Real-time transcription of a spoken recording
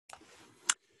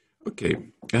Okay,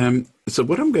 so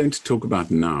what I'm going to talk about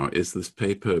now is this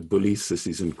paper, Bullies,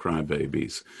 Sissies, and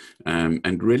Crybabies,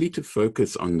 and really to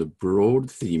focus on the broad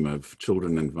theme of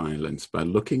children and violence by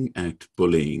looking at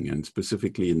bullying, and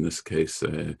specifically in this case,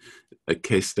 a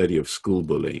case study of school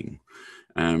bullying,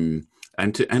 and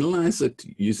to analyze it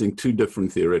using two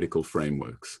different theoretical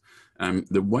frameworks.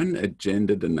 The one, a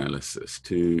gendered analysis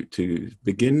to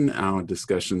begin our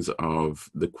discussions of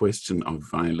the question of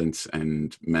violence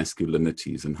and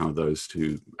masculinities and how those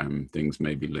two things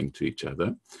may be linked to each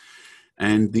other.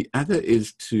 And the other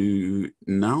is to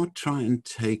now try and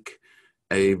take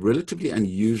a relatively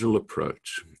unusual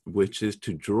approach, which is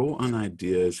to draw on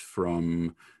ideas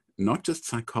from not just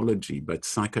psychology, but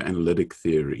psychoanalytic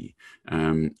theory,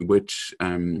 which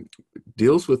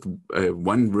deals with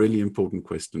one really important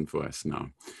question for us now,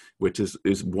 which is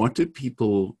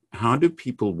how do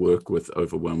people work with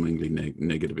overwhelmingly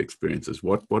negative experiences?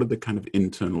 What are the kind of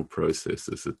internal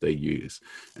processes that they use?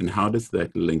 And how does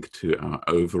that link to our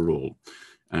overall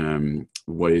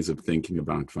ways of thinking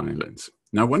about violence?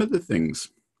 Now, one of the things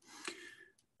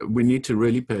we need to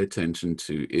really pay attention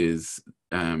to is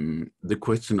the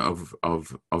question of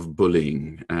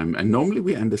bullying. And normally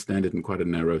we understand it in quite a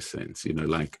narrow sense,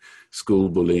 like school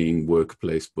bullying,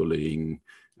 workplace bullying.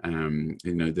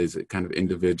 There's kind of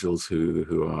individuals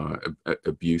who are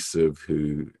abusive,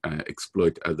 who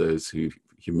exploit others, who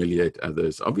humiliate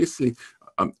others. Obviously,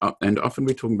 and often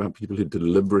we're talking about people who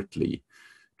deliberately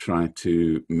try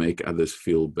to make others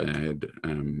feel bad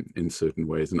in certain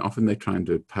ways. And often they try and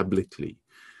do it publicly.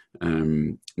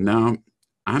 Now,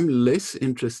 I'm less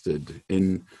interested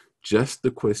in just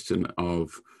the question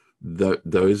of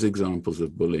those examples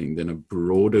of bullying than a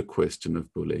broader question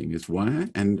of bullying is why,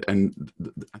 and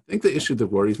I think the issue that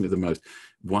worries me the most,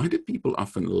 why do people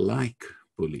often like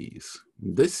bullies?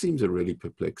 This seems a really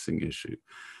perplexing issue.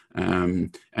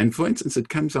 And for instance, it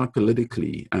comes out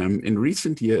politically. In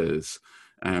recent years,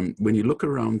 when you look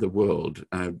around the world,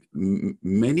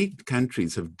 many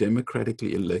countries have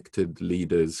democratically elected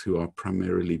leaders who are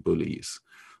primarily bullies.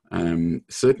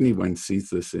 Certainly one sees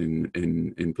this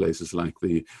in places like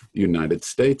the United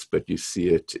States, but you see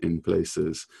it in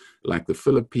places like the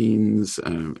Philippines,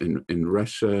 in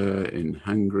Russia, in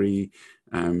Hungary.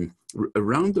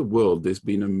 Around the world, there's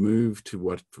been a move to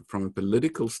what, from a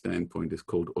political standpoint, is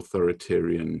called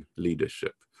authoritarian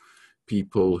leadership.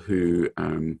 People who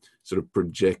sort of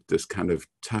project this kind of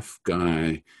tough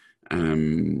guy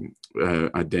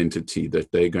identity,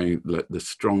 that they're going, the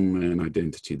strongman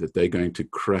identity, that they're going to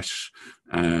crush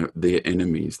their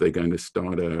enemies. They're going to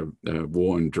start a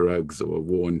war on drugs or a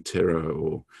war on terror,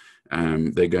 or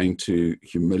they're going to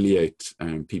humiliate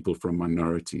people from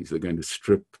minorities. They're going to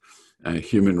strip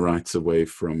human rights away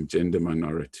from gender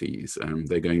minorities.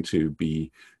 They're going to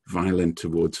be violent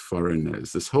towards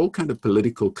foreigners. This whole kind of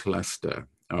political cluster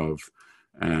of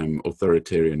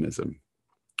authoritarianism,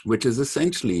 which is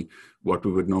essentially what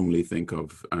we would normally think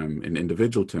of in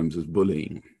individual terms as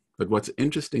bullying. But what's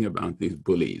interesting about these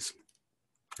bullies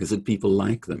is that people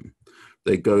like them.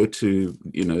 They go to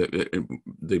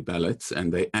the ballots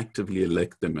and they actively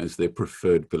elect them as their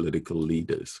preferred political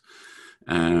leaders.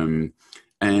 And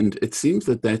it seems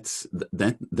that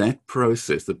that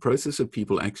process, the process of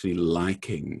people actually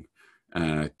liking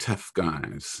tough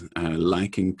guys,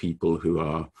 liking people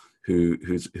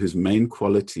whose main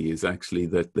quality is actually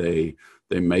that they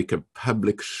make a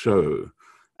public show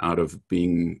out of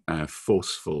being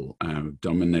forceful,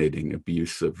 dominating,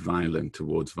 abusive, violent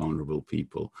towards vulnerable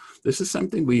people. This is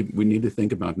something we need to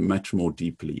think about much more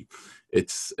deeply.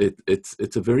 It's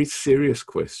a very serious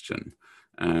question.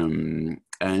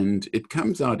 And it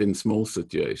comes out in small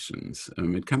situations.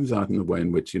 It comes out in the way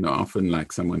in which, often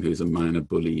like someone who's a minor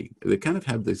bully, they kind of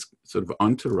have this sort of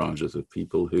entourages of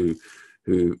people who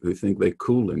think they're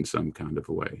cool in some kind of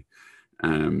a way,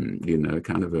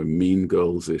 kind of a mean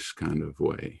girls-ish kind of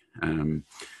way. And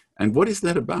what is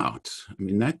that about? I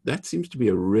mean, that seems to be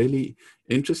a really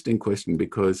interesting question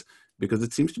because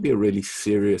it seems to be a really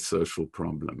serious social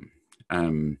problem.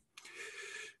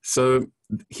 So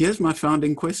here's my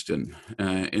founding question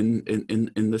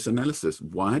in this analysis.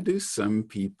 Why do some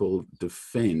people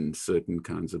defend certain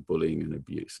kinds of bullying and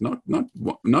abuse? Not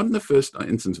in the first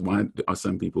instance, why are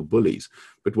some people bullies,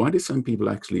 but why do some people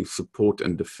actually support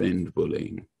and defend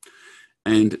bullying?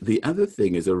 And the other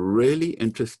thing is a really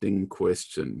interesting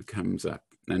question comes up,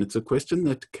 and it's a question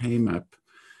that came up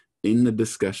in the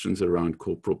discussions around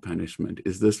corporal punishment,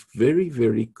 is this very,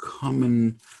 very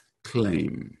common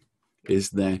claim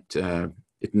is that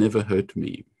it never hurt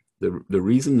me. The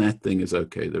reason that thing is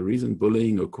okay, the reason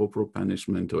bullying or corporal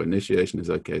punishment or initiation is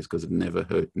okay is because it never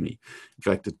hurt me. In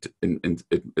fact,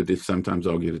 it is sometimes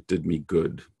argued it did me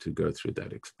good to go through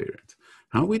that experience.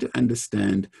 How are we to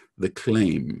understand the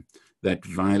claim that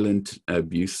violent,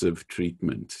 abusive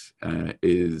treatment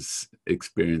is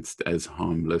experienced as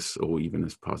harmless or even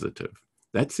as positive?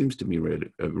 That seems to me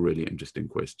a really interesting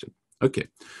question. Okay,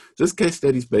 so this case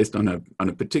study is based on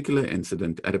a particular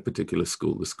incident at a particular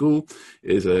school. The school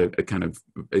is a kind of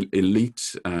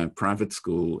elite private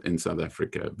school in South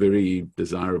Africa, very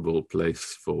desirable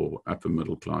place for upper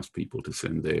middle class people to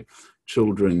send their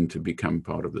children to become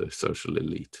part of the social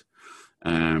elite.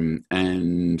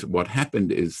 And what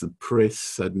happened is the press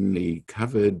suddenly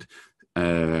covered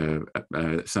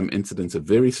some incidents of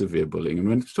very severe bullying. And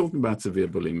when it's talking about severe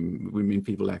bullying, we mean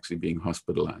people actually being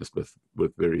hospitalized with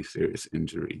very serious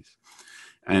injuries.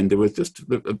 And there was just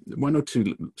one or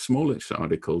two smallish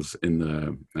articles in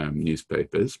the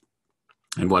newspapers.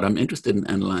 And what I'm interested in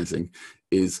analyzing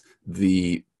is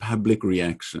the public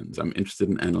reactions. I'm interested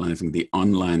in analyzing the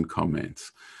online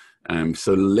comments.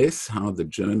 So less how the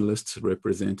journalists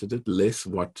represented it, less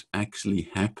what actually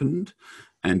happened,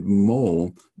 and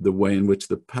more the way in which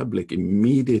the public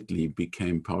immediately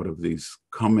became part of these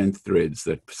comment threads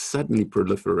that suddenly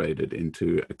proliferated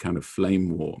into a kind of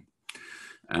flame war.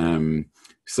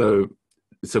 So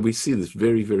we see this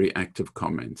very, very active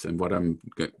comments. And what I'm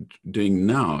doing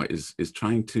now is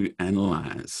trying to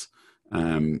analyze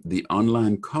the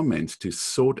online comments to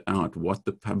sort out what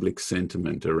the public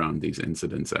sentiment around these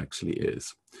incidents actually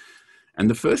is. And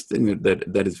the first thing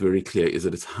that is very clear is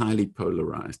that it's highly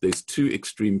polarized. There's two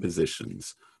extreme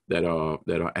positions that are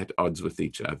at odds with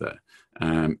each other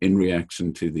in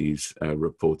reaction to these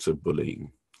reports of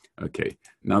bullying. Okay,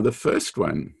 now the first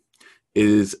one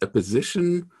is a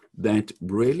position that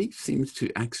really seems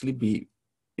to actually be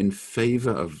in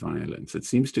favor of violence. It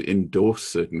seems to endorse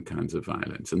certain kinds of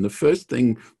violence. And the first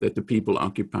thing that the people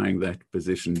occupying that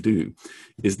position do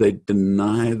is they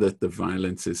deny that the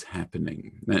violence is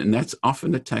happening. And that's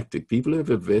often a tactic. People who have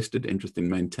a vested interest in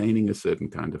maintaining a certain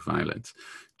kind of violence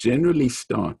generally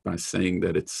start by saying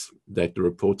that the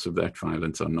reports of that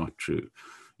violence are not true.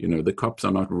 You know, the cops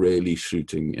are not really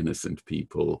shooting innocent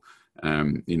people.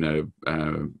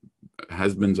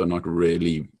 Husbands are not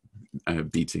really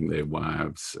beating their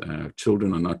wives.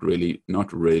 Children are not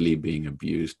really being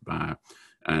abused by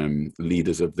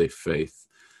leaders of their faith.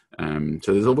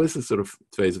 So there's always a sort of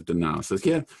phase of denial. So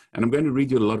here, and I'm going to read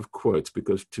you a lot of quotes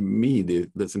because to me,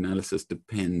 this analysis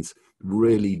depends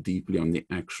really deeply on the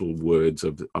actual words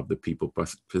of the people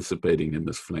participating in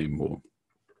this flame war.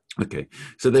 Okay,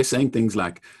 so they're saying things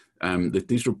like, that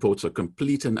these reports are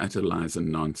complete and utter lies and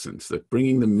nonsense, that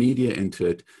bringing the media into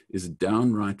it is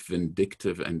downright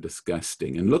vindictive and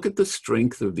disgusting. And look at the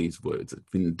strength of these words,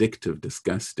 vindictive,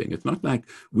 disgusting. It's not like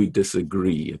we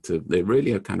disagree. They're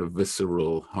really a kind of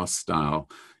visceral, hostile,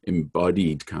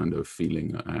 embodied kind of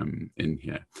feeling in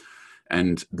here.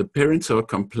 And the parents who are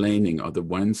complaining are the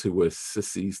ones who were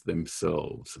sissies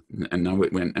themselves. And now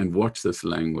and watch this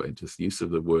language, this use of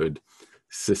the word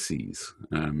sissies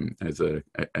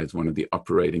as one of the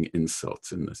operating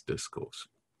insults in this discourse.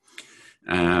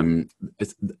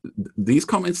 These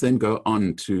comments then go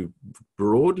on to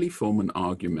broadly form an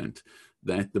argument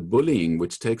that the bullying,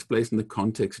 which takes place in the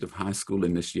context of high school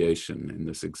initiation in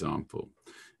this example,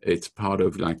 it's part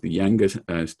of like the younger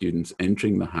students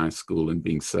entering the high school and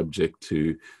being subject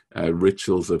to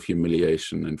rituals of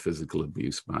humiliation and physical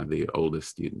abuse by the older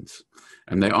students.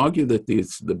 And they argue that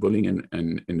the bullying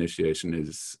and initiation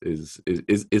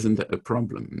isn't a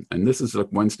problem. And this is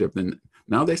like one step. Then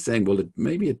now they're saying, well,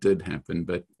 maybe it did happen,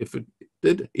 but if it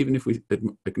did, even if we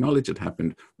acknowledge it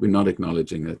happened, we're not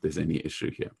acknowledging that there's any issue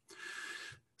here.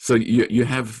 So you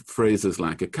have phrases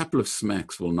like, a couple of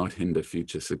smacks will not hinder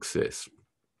future success.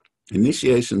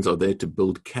 Initiations are there to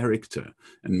build character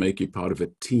and make you part of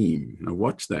a team. Now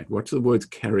watch that. Watch the words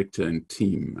character and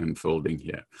team unfolding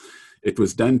here. It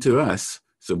was done to us,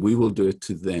 so we will do it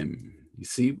to them. You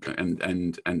see,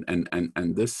 and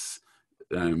this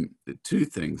two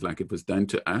things, like it was done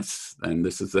to us, and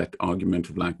this is that argument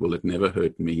of like, well, it never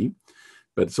hurt me.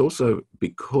 But it's also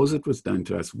because it was done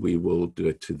to us, we will do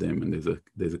it to them. And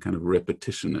there's a kind of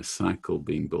repetition, a cycle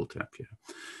being built up here.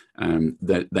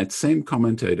 That same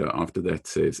commentator after that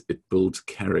says it builds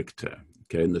character.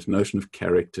 Okay, and this notion of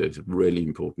character is really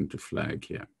important to flag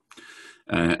here.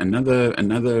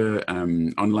 Another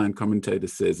online commentator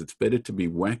says it's better to be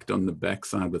whacked on the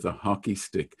backside with a hockey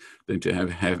stick than to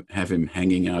have him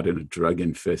hanging out in a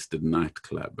drug-infested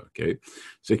nightclub. Okay,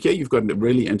 so here you've got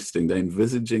really interesting. They're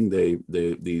envisaging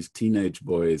these teenage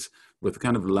boys with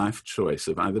kind of life choice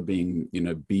of either being, you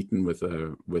know, beaten with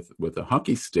a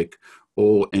hockey stick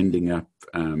or ending up,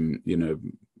 you know,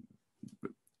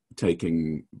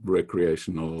 taking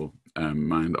recreational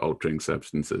mind-altering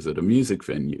substances at a music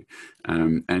venue,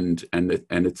 and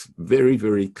it's very,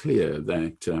 very clear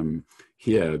that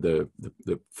here the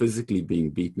physically being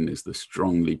beaten is the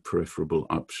strongly preferable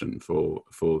option for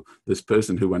this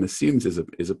person who one assumes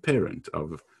is a parent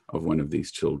of one of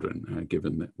these children,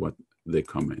 given what their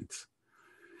comments.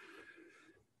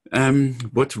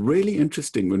 What's really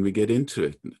interesting when we get into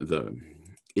it, though,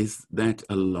 is that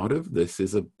a lot of this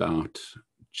is about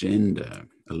gender.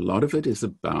 A lot of it is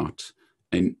about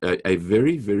a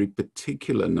very, very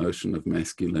particular notion of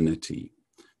masculinity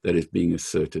that is being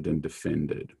asserted and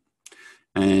defended.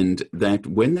 And that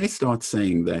when they start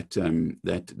saying that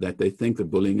that they think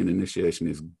that bullying and initiation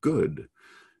is good,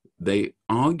 they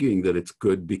arguing that it's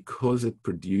good because it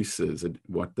produces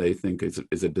what they think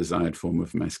is a desired form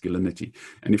of masculinity.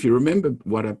 And if you remember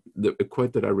the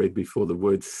quote that I read before, the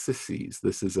word sissies,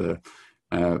 this is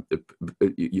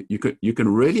you can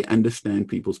really understand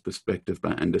people's perspective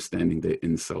by understanding their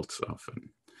insults often.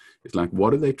 It's like,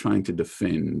 what are they trying to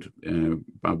defend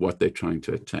by what they're trying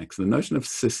to attack? So the notion of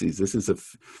sissies, this is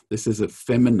a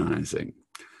feminizing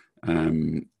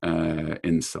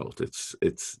insult.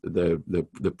 It's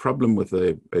the problem with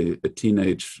a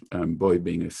teenage boy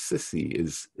being a sissy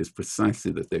is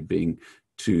precisely that they're being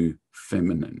too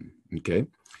feminine. Okay,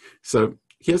 so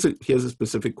here's a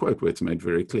specific quote where it's made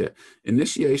very clear: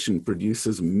 initiation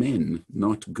produces men,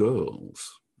 not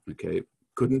girls. Okay,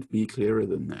 couldn't be clearer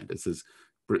than that. This is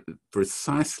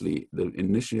precisely, the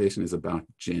initiation is about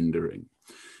gendering.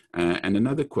 And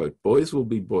another quote: boys will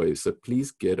be boys, so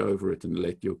please get over it and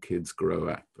let your kids grow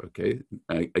up. Okay,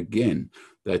 again,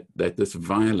 that this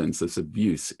violence, this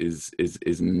abuse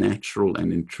is natural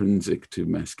and intrinsic to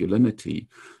masculinity,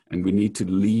 and we need to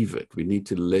leave it. We need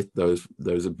to let those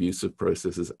abusive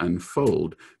processes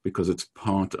unfold, because it's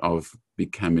part of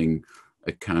becoming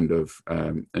a kind of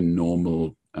a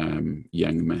normal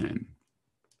young man.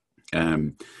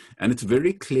 And it's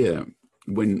very clear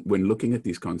when looking at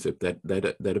these concepts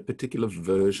that a particular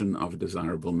version of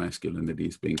desirable masculinity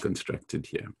is being constructed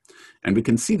here. And we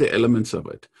can see the elements of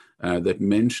it, that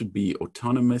men should be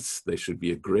autonomous, they should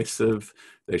be aggressive,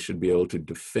 they should be able to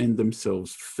defend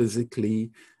themselves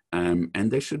physically,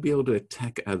 and they should be able to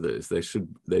attack others. They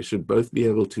should both be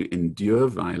able to endure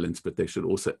violence, but they should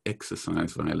also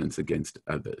exercise violence against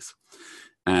others.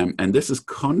 And this is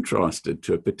contrasted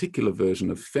to a particular version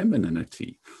of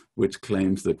femininity, which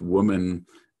claims that women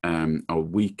are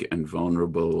weak and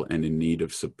vulnerable and in need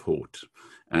of support.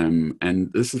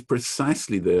 And this is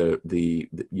precisely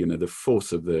the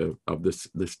force of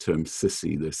this term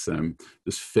sissy, this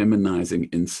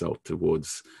feminizing insult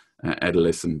towards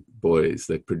adolescent boys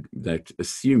that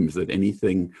assumes that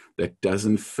anything that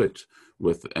doesn't fit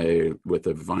with a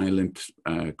violent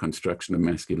construction of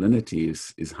masculinity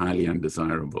is highly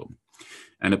undesirable.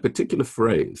 And a particular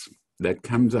phrase that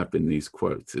comes up in these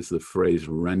quotes is the phrase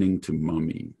 "running to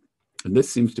mommy." And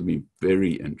this seems to be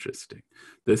very interesting.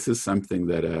 This is something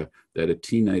that a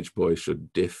teenage boy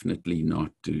should definitely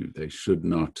not do. They should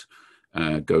not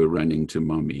go running to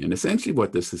mommy. And essentially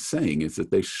what this is saying is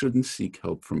that they shouldn't seek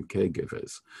help from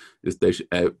caregivers.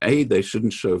 They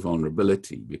shouldn't show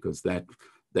vulnerability, because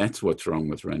that's what's wrong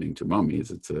with running to mommy,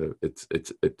 is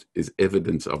it is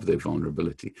evidence of their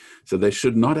vulnerability. So they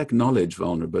should not acknowledge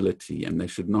vulnerability, and they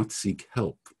should not seek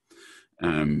help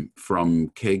from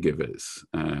caregivers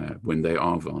when they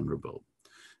are vulnerable.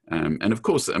 And of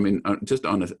course, I mean, just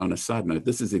on a side note,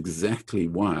 this is exactly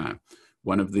why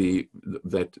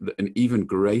an even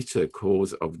greater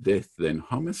cause of death than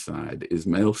homicide is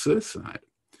male suicide.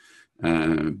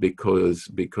 Because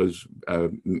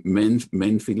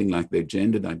men feeling like their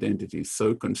gendered identity is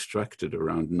so constructed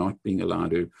around not being allowed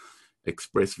to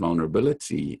express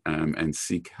vulnerability and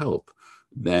seek help,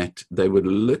 that they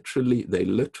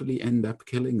literally end up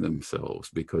killing themselves,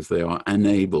 because they are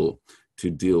unable to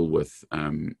deal with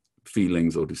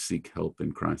feelings or to seek help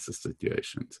in crisis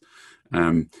situations.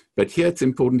 But here it's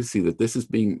important to see that this is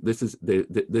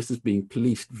being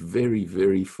policed very,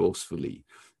 very forcefully.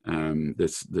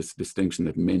 This distinction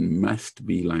that men must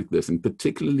be like this, and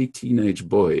particularly teenage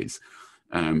boys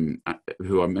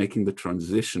who are making the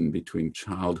transition between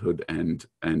childhood and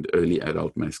early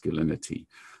adult masculinity,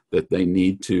 that they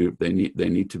need to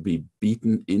be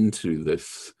beaten into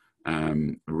this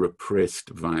repressed,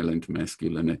 violent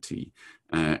masculinity,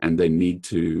 and they need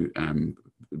to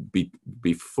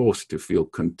be forced to feel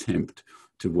contempt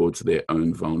towards their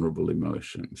own vulnerable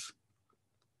emotions.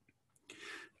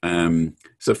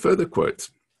 So further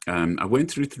quotes. I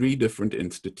went through 3 different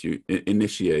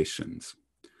initiations.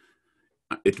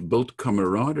 It built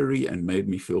camaraderie and made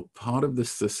me feel part of the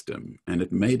system, and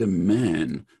it made a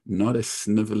man, not a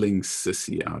sniveling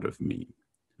sissy, out of me.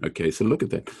 Okay, so look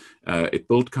at that. It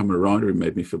built camaraderie,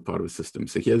 made me feel part of the system.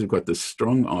 So here we've got this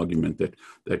strong argument that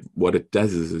what it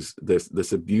does is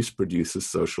this abuse produces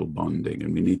social bonding,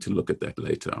 and we need to look at that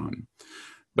later on.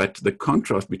 But the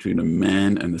contrast between a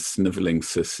man and a sniveling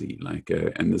sissy,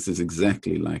 and this is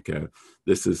exactly like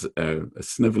this is a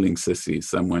sniveling sissy,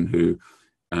 someone who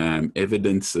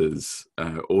evidences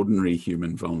ordinary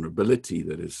human vulnerability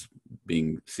that is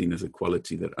being seen as a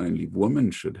quality that only women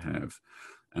should have,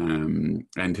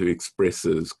 and who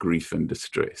expresses grief and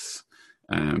distress.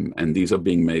 And these are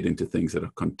being made into things that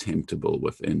are contemptible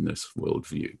within this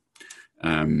worldview.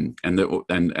 And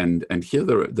here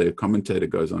the commentator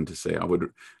goes on to say, I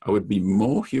would be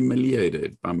more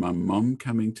humiliated by my mom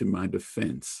coming to my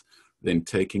defense than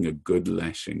taking a good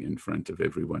lashing in front of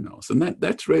everyone else. And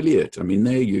that's really it. I mean,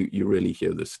 there you really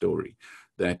hear the story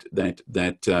that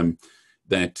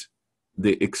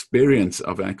the experience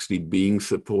of actually being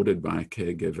supported by a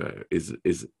caregiver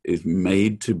is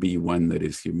made to be one that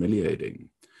is humiliating.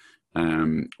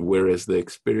 Whereas the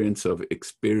experience of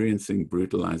experiencing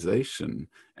brutalization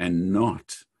and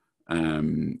not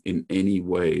in any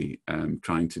way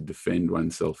trying to defend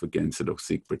oneself against it or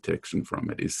seek protection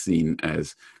from it is seen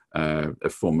as a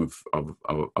form of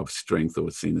strength,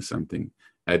 or seen as something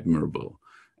admirable.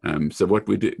 So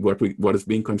what is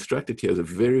being constructed here is a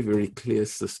very, very clear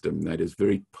system that is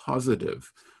very positive,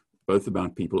 both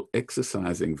about people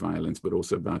exercising violence, but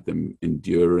also about them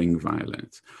enduring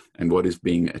violence. And what is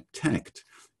being attacked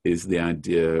is the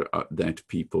idea that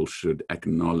people should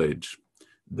acknowledge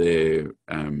their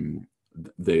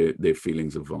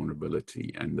feelings of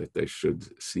vulnerability and that they should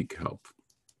seek help.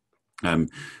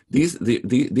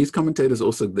 These commentators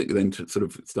also then sort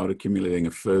of start accumulating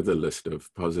a further list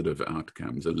of positive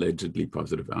outcomes, allegedly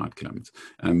positive outcomes,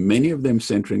 many of them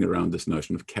centering around this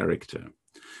notion of character.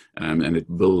 And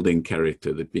it building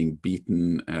character, that being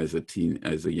beaten as a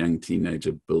young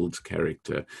teenager builds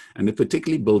character, and it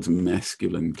particularly builds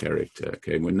masculine character.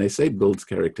 Okay, when they say builds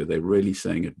character, they're really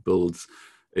saying it builds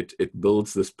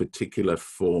this particular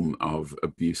form of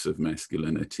abusive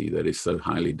masculinity that is so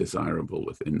highly desirable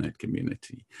within that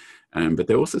community. But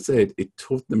they also say it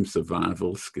taught them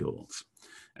survival skills.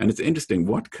 And it's interesting,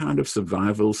 what kind of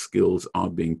survival skills are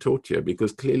being taught here?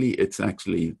 Because clearly it's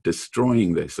actually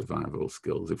destroying their survival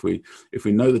skills. If we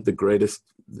know that the greatest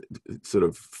sort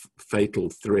of fatal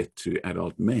threat to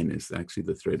adult men is actually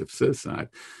the threat of suicide,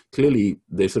 clearly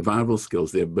their survival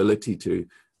skills, their ability to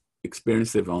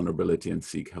experience their vulnerability and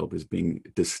seek help, is being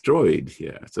destroyed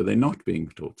here. So they're not being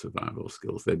taught survival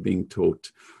skills. They're being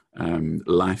taught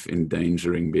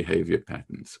life-endangering behavior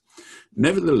patterns.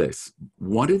 Nevertheless,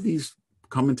 what do these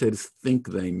commentators think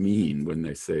they mean when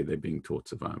they say they're being taught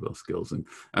survival skills?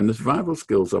 And the survival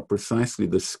skills are precisely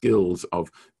the skills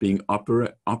of being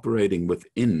operating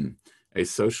within a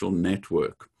social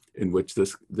network in which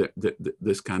this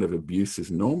kind of abuse is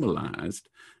normalized,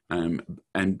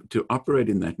 and to operate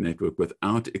in that network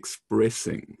without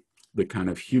expressing the kind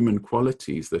of human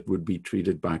qualities that would be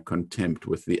treated by contempt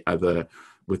by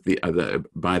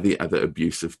the other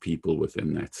abusive people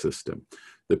within that system.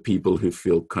 The people who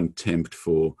feel contempt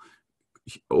for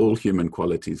all human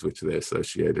qualities which they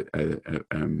associate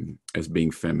as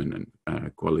being feminine,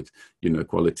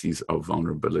 qualities of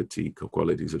vulnerability,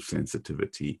 qualities of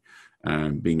sensitivity,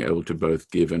 being able to both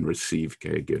give and receive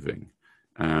caregiving.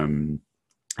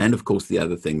 And of course, the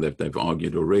other thing that they've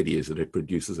argued already is that it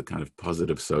produces a kind of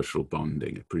positive social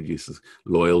bonding. It produces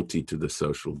loyalty to the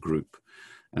social group.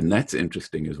 And that's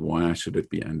interesting, is why should it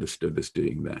be understood as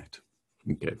doing that?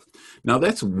 Okay, now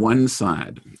that's one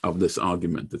side of this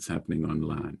argument that's happening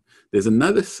online. There's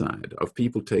another side of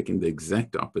people taking the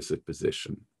exact opposite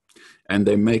position. And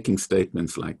they're making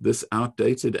statements like, this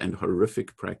outdated and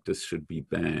horrific practice should be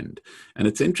banned. And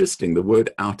it's interesting, the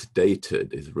word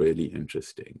outdated is really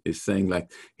interesting. It's saying,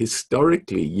 like,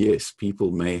 historically, yes,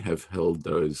 people may have held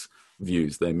those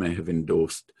views. They may have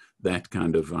endorsed that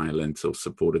kind of violence or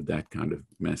supported that kind of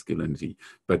masculinity,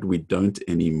 but we don't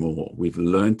anymore. We've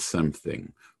learned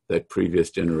something that previous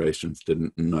generations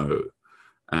didn't know.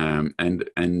 And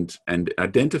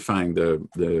identifying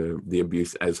the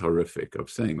abuse as horrific, of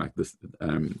saying like this,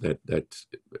 that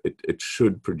it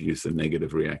should produce a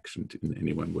negative reaction to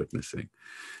anyone witnessing.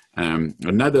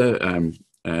 Another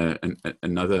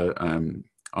another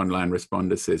online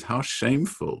responder says, how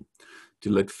shameful to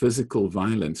let physical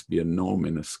violence be a norm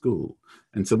in a school.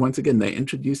 And so once again, they're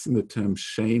introducing the term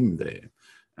shame there.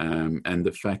 And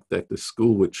the fact that the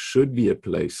school, which should be a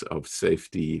place of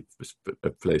safety,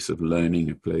 a place of learning,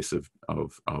 a place of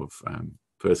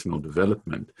personal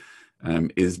development,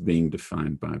 is being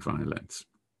defined by violence.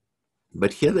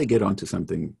 But here they get onto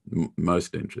something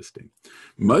most interesting.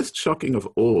 Most shocking of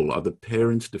all are the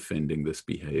parents defending this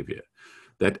behavior.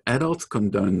 That adults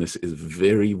condone this is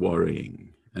very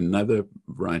worrying. Another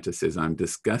writer says, I'm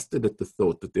disgusted at the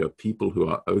thought that there are people who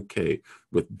are okay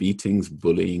with beatings,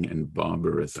 bullying, and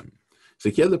barbarism. So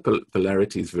here the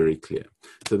polarity is very clear.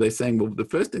 So they're saying, well, the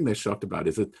first thing they're shocked about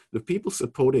is that the people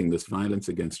supporting this violence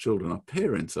against children are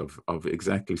parents of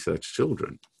exactly such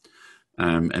children.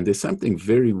 And there's something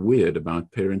very weird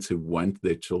about parents who want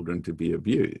their children to be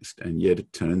abused, and yet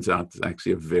it turns out it's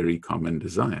actually a very common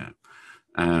desire.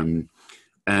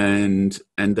 And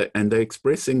they're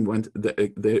expressing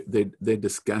their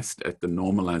disgust at the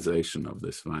normalization of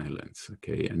this violence.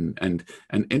 Okay, and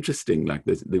interesting, like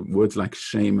the words like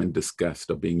shame and disgust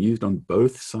are being used on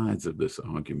both sides of this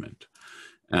argument.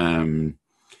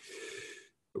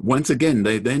 Once again,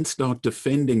 they then start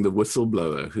defending the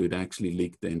whistleblower who'd actually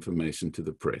leaked the information to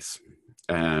the press.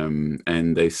 And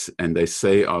they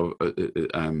say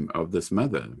of this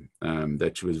mother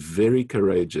that she was very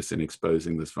courageous in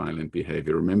exposing this violent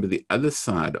behavior. Remember, the other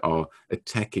side are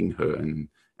attacking her and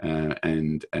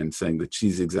saying that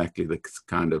she's exactly the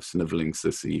kind of sniveling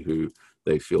sissy who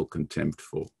they feel contempt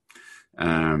for.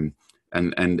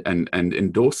 And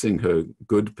endorsing her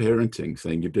good parenting,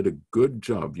 saying you did a good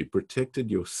job, you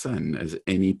protected your son as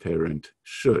any parent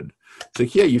should. So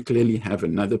here you clearly have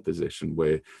another position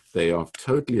where they are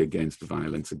totally against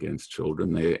violence against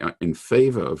children. They are in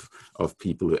favor of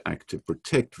people who act to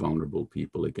protect vulnerable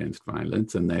people against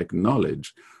violence, and they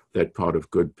acknowledge that part of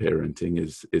good parenting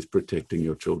is protecting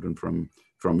your children from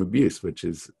abuse, which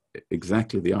is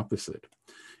exactly the opposite.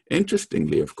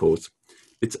 Interestingly, of course,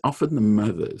 it's often the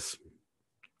mothers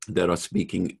that are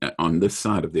speaking on this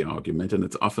side of the argument, and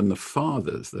it's often the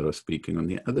fathers that are speaking on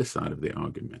the other side of the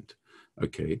argument.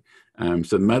 Okay,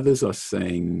 so mothers are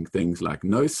saying things like,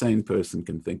 no sane person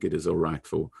can think it is all right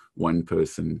for one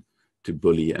person to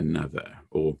bully another,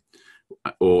 or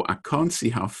I can't see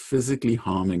how physically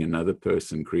harming another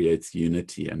person creates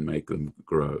unity and make them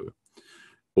grow.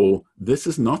 Or this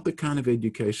is not the kind of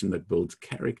education that builds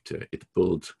character, it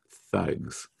builds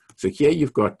thugs. So here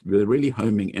you've got, they're really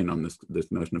homing in on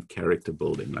this notion of character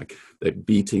building, like that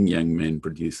beating young men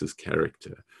produces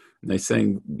character. And they're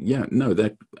saying, yeah, no,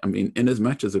 I mean, in as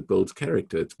much as it builds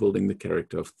character, it's building the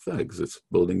character of thugs. It's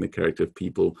building the character of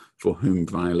people for whom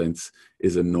violence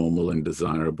is a normal and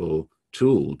desirable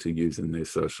tool to use in their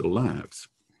social lives.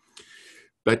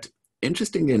 But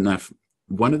interestingly enough,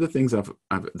 one of the things that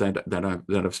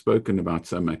I've spoken about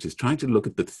so much is trying to look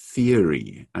at the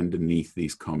theory underneath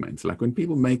these comments. Like when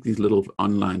people make these little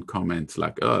online comments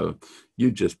like, oh,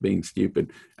 you're just being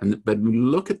stupid. But we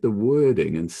look at the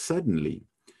wording and suddenly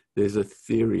there's a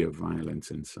theory of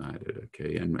violence inside it,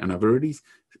 okay? And I've already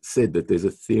said that there's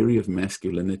a theory of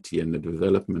masculinity and the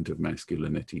development of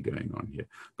masculinity going on here.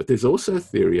 But there's also a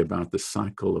theory about the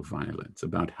cycle of violence,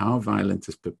 about how violence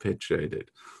is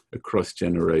perpetuated across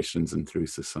generations and through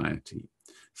society.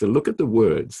 So look at the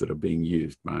words that are being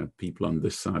used by people on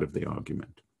this side of the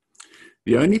argument.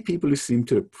 The only people who seem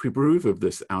to approve of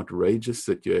this outrageous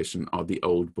situation are the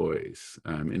old boys.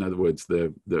 In other words,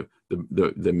 the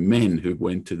men who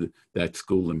went to that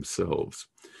school themselves.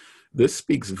 This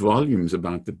speaks volumes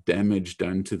about the damage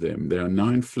done to them. They are now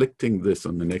inflicting this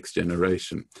on the next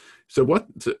generation. So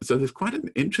there's quite an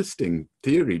interesting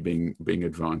theory being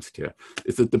advanced here,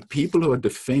 is that the people who are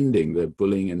defending the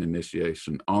bullying and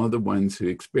initiation are the ones who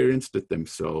experienced it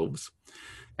themselves.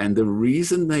 And the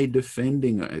reason they're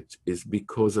defending it is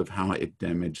because of how it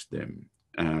damaged them.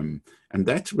 And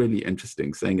that's really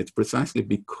interesting, saying it's precisely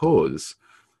because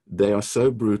they are so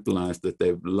brutalized that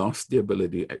they've lost the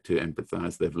ability to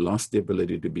empathize, they've lost the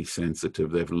ability to be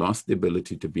sensitive, they've lost the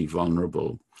ability to be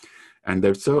vulnerable. And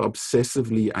they're so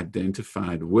obsessively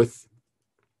identified with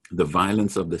the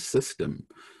violence of the system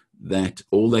that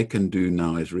all they can do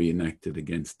now is reenact it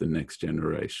against the next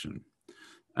generation.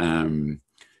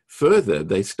 Further,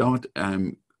 they start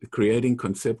creating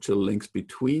conceptual links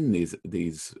between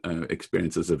these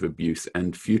experiences of abuse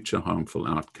and future harmful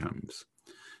outcomes.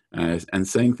 And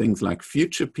saying things like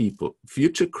future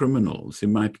criminals who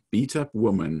might beat up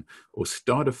women or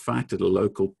start a fight at a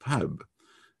local pub.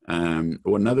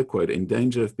 Or another quote, in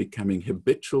danger of becoming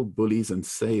habitual bullies and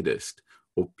sadists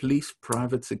or police,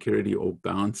 private security, or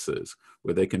bouncers,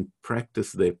 where they can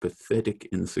practice their pathetic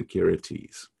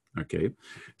insecurities. Okay,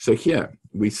 so here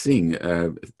we're seeing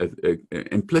an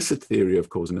implicit theory of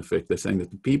cause and effect. They're saying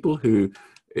that the people who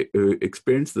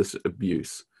experience this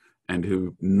abuse and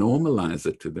who normalize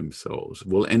it to themselves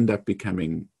will end up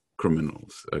becoming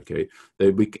criminals. Okay,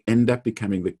 they end up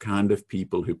becoming the kind of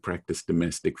people who practice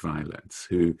domestic violence,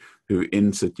 who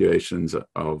in situations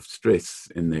of stress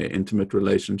in their intimate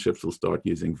relationships will start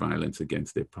using violence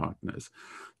against their partners.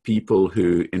 People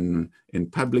who in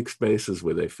public spaces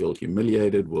where they feel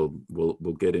humiliated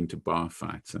will get into bar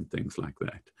fights and things like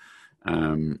that,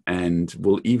 and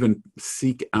will even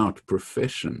seek out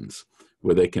professions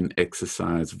where they can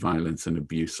exercise violence and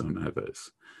abuse on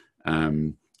others.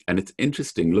 And it's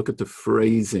interesting, look at the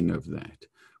phrasing of that,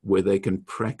 where they can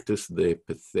practice their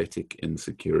pathetic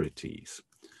insecurities.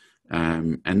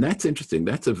 And that's interesting.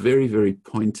 That's a very, very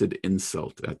pointed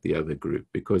insult at the other group,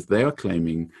 because they are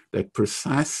claiming that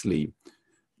precisely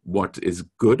what is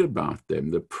good about them,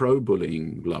 the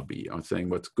pro-bullying lobby are saying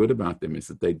what's good about them is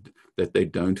that they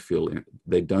don't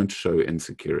show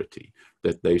insecurity,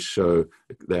 that they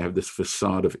have this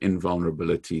facade of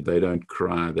invulnerability. They don't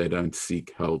cry, they don't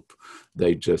seek help,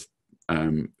 they just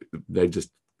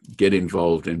get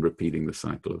involved in repeating the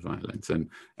cycle of violence.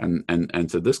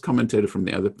 And so this commentator from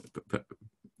the other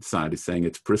side is saying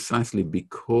it's precisely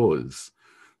because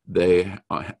they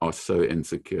are so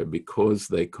insecure, because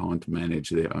they can't manage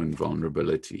their own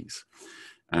vulnerabilities,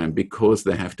 and because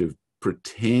they have to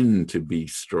pretend to be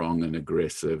strong and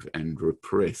aggressive and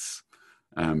repress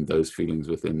those feelings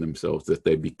within themselves, that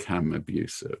they become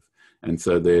abusive. And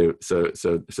so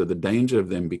the danger of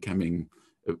them becoming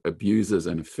abusers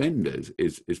and offenders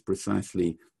is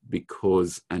precisely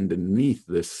because underneath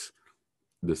this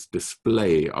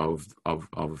display of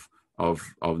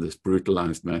this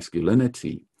brutalized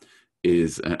masculinity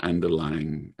is an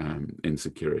underlying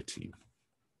insecurity.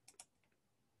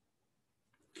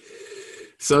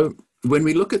 So when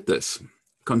we look at this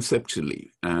conceptually,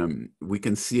 we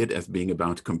can see it as being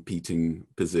about competing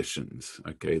positions.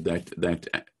 Okay,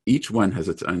 that each one has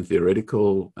its own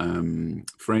theoretical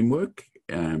framework,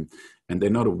 and they're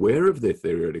not aware of their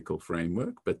theoretical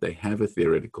framework, but they have a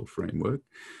theoretical framework.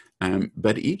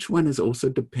 But each one is also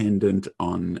dependent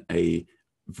on a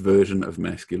version of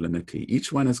masculinity.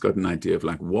 Each one has got an idea of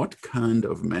like what kind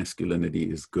of masculinity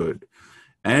is good.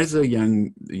 As a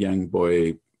young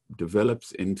boy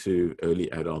develops into early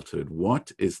adulthood,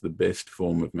 what is the best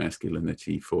form of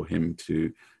masculinity for him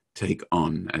to take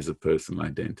on as a personal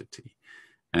identity?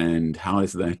 And how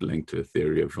is that linked to a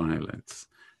theory of violence?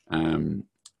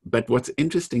 But what's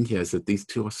interesting here is that these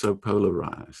two are so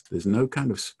polarized. There's no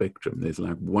kind of spectrum. There's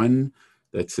like one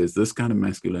that says this kind of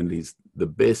masculinity is the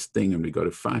best thing and we got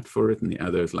to fight for it. And the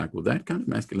other is like, well, that kind of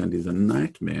masculinity is a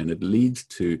nightmare and it leads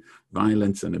to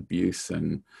violence and abuse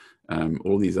and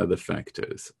all these other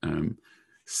factors.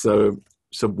 So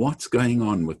what's going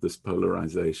on with this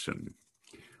polarization?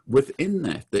 Within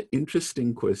that, the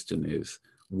interesting question is,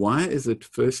 why is it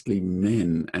firstly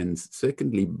men, and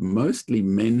secondly, mostly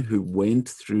men who went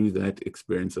through that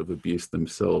experience of abuse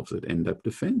themselves that end up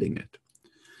defending it?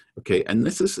 Okay, and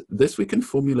this we can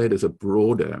formulate as a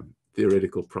broader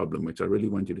theoretical problem, which I really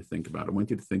want you to think about. I want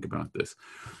you to think about this.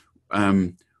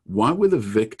 Why were the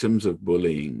victims of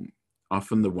bullying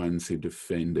often the ones who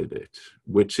defended it?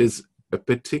 Which is a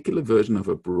particular version of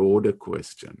a broader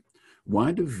question.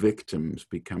 Why do victims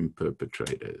become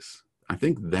perpetrators? I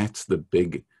think that's the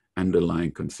big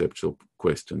underlying conceptual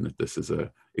question that this is an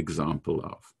example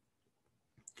of.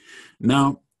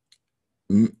 Now,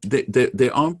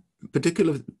 there are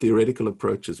particular theoretical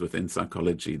approaches within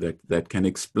psychology that can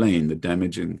explain the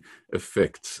damaging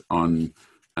effects on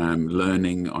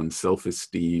learning, on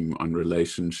self-esteem, on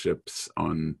relationships,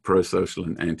 on pro-social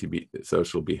and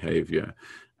anti-social behavior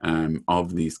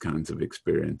of these kinds of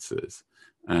experiences.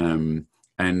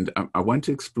 And I want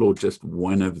to explore just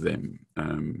one of them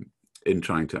in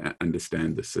trying to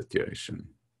understand the situation.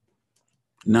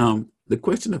 Now, the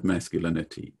question of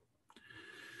masculinity.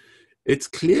 It's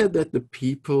clear that the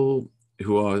people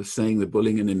who are saying the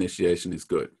bullying and initiation is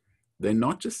good, they're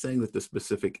not just saying that the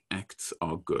specific acts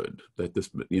are good, that this,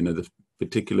 the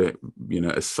particular,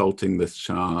 assaulting this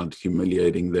child,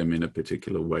 humiliating them in a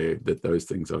particular way, that those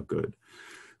things are good.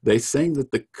 They're saying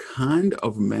that the kind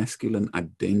of masculine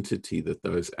identity that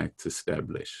those acts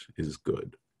establish is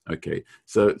good. Okay,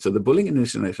 so the bullying and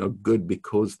initiation are good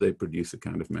because they produce a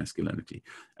kind of masculinity.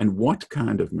 And what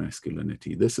kind of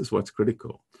masculinity? This is what's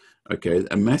critical. Okay,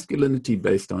 a masculinity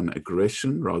based on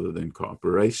aggression rather than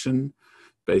cooperation,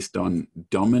 based on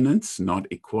dominance, not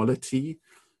equality,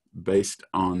 based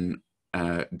on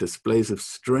displays of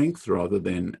strength rather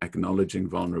than acknowledging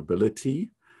vulnerability,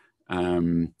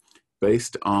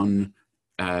 based on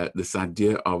this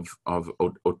idea of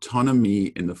autonomy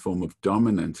in the form of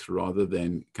dominance rather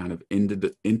than kind of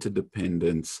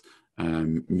interdependence,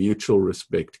 mutual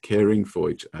respect, caring for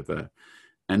each other.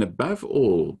 And above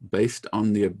all, based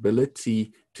on the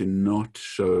ability to not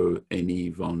show any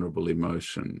vulnerable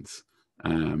emotions,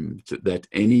 that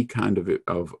any kind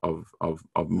of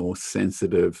more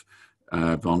sensitive,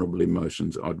 vulnerable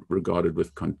emotions are regarded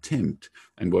with contempt.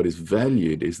 And what is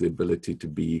valued is the ability to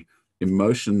be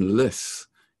emotionless,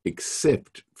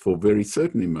 except for very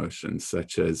certain emotions,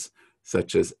 such as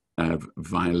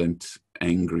violent,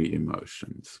 angry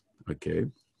emotions. Okay.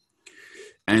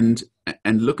 And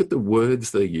look at the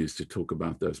words they use to talk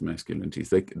about those masculinities.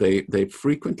 They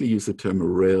frequently use the term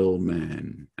real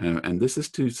man. And this is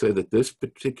to say that this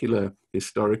particular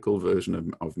historical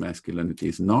version of masculinity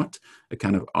is not a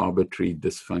kind of arbitrary,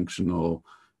 dysfunctional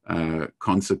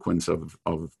consequence of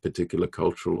particular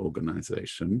cultural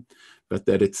organization, but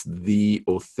that it's the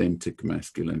authentic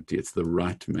masculinity. It's the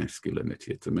right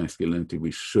masculinity. It's a masculinity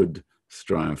we should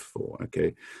strive for,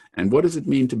 okay? And what does it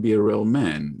mean to be a real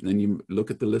man? Then you look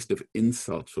at the list of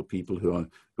insults for people who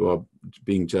are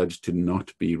being judged to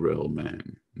not be real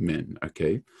men,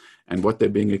 okay? And what they're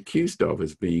being accused of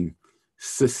is being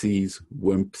sissies,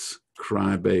 wimps,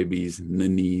 crybabies,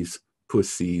 ninnies,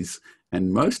 pussies,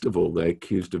 and most of all, they're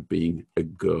accused of being a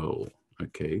girl,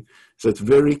 okay? So it's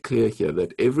very clear here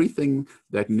that everything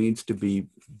that needs to be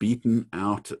beaten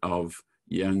out of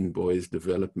young boys'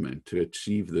 development to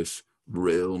achieve this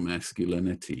real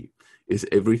masculinity is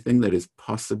everything that is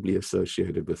possibly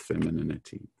associated with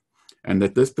femininity. And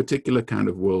that this particular kind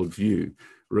of worldview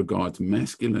regards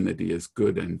masculinity as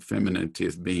good and femininity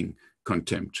as being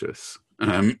contemptuous.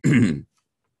 That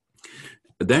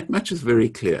much is very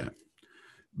clear.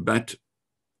 But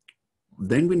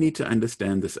then we need to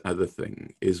understand this other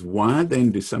thing, is why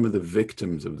then do some of the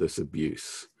victims of this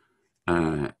abuse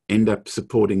end up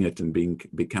supporting it and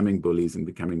becoming bullies and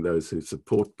becoming those who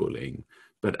support bullying,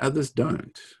 but others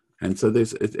don't? And so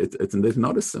there's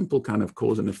not a simple kind of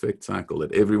cause and effect cycle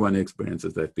that everyone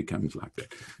experiences that becomes like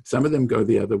that. Some of them go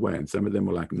the other way, and some of them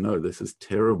are like, no, this is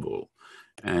terrible.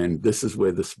 And this is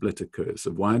where the split occurs.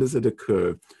 So why does it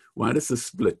occur? Why does the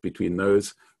split between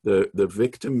those, the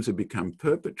victims who become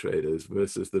perpetrators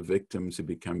versus the victims who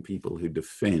become people who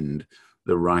defend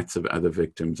the rights of other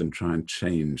victims and try and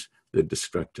change the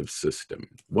destructive system?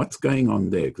 What's going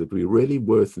on there? Because it'd be really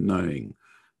worth knowing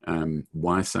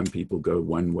why some people go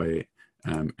one way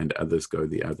and others go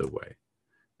the other way.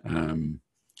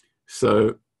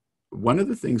 So one of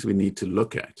the things we need to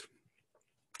look at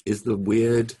is the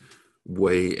weird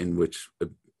way in which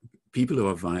people who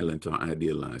are violent are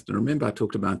idealized. And remember, I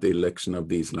talked about the election of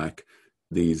these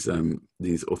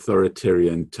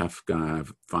authoritarian, tough guy,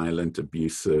 violent,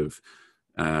 abusive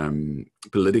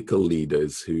political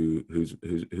leaders who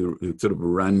sort of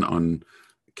run on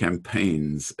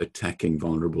campaigns attacking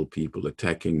vulnerable people,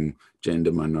 attacking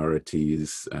gender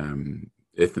minorities,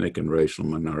 ethnic and racial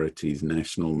minorities,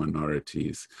 national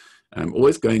minorities,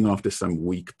 always going after some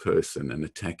weak person and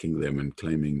attacking them and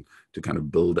claiming to kind of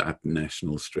build up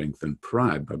national strength and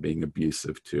pride by being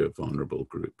abusive to a vulnerable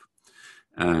group.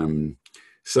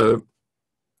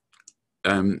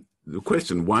 The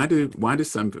question, why do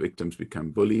some victims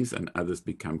become bullies and others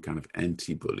become kind of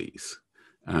anti-bullies?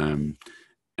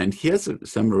 And here's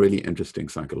some really interesting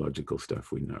psychological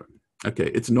stuff we know. Okay,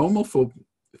 it's normal for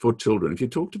children. If you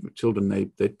talk to children,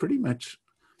 they pretty much,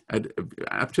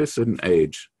 up to a certain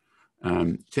age,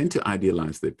 tend to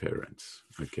idealize their parents.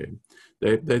 Okay,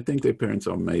 they think their parents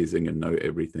are amazing and know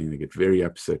everything. They get very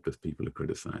upset with people who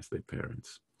criticize their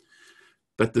parents.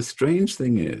 But the strange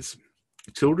thing is,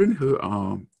 children who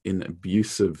are in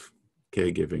abusive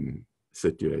caregiving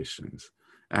situations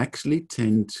actually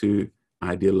tend to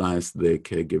idealize their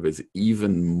caregivers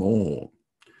even more.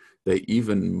 They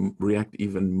even react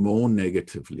even more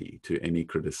negatively to any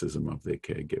criticism of their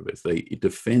caregivers. They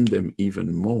defend them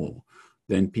even more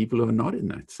than people who are not in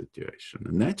that situation.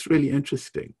 And that's really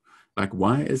interesting. Like,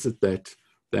 why is it that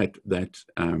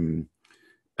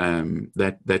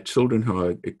children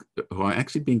who are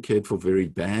actually being cared for very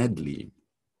badly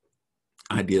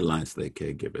idealize their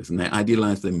caregivers, and they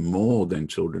idealize them more than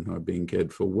children who are being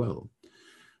cared for well?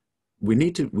 We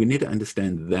need to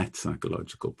understand that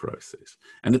psychological process.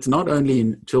 And it's not only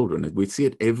in children, we see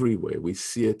it everywhere. We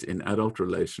see it in adult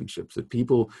relationships, that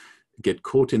people get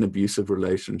caught in abusive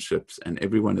relationships and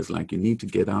everyone is like, you need to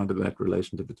get out of that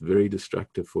relationship. It's very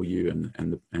destructive for you.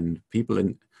 And people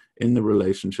in the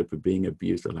relationship of being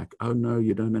abused are like, oh no,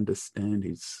 you don't understand.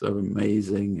 He's so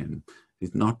amazing. And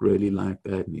he's not really like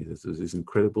that, and he has these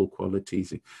incredible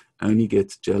qualities. He only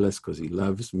gets jealous because he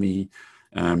loves me.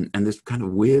 And this kind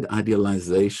of weird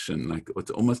idealization, like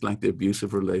it's almost like the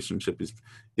abusive relationship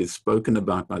is spoken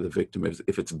about by the victim as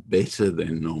if it's better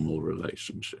than normal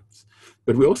relationships.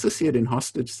 But we also see it in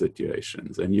hostage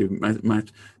situations, and you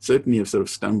might certainly have sort of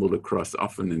stumbled across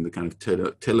often in the kind of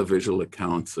televisual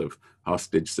accounts of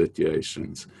hostage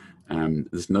situations.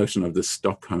 This notion of the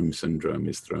Stockholm syndrome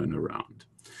is thrown around.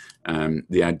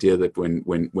 The idea that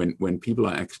when people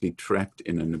are actually trapped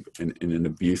in an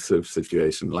abusive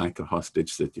situation, like a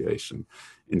hostage situation,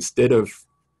 instead of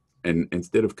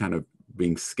kind of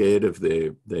being scared of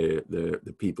the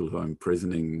people who are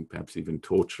imprisoning, perhaps even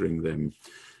torturing them,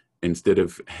 instead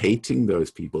of hating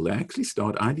those people, they actually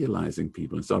start idealizing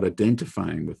people and start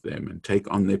identifying with them and take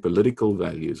on their political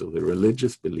values or their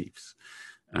religious beliefs.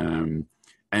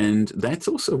 And that's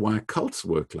also why cults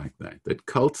work like that, that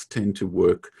cults tend to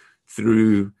work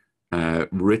through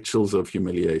rituals of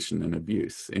humiliation and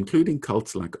abuse, including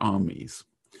cults like armies.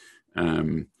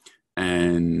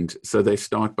 And so they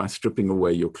start by stripping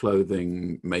away your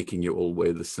clothing, making you all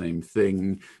wear the same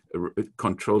thing,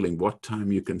 controlling what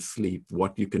time you can sleep,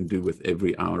 what you can do with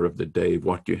every hour of the day,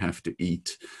 what you have to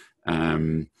eat,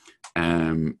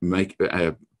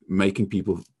 making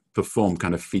people perform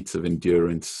kind of feats of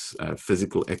endurance,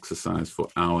 physical exercise for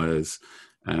hours.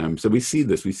 So we see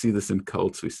this in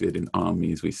cults, we see it in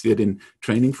armies, we see it in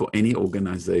training for any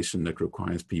organization that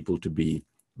requires people to be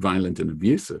violent and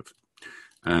abusive.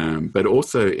 But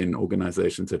also in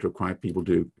organizations that require people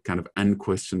to kind of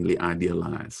unquestionably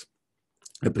idealize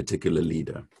a particular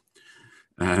leader.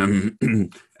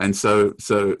 And so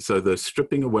the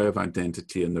stripping away of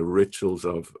identity and the rituals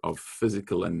of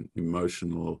physical and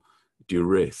emotional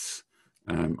duress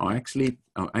are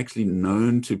actually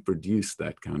known to produce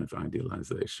that kind of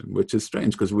idealization, which is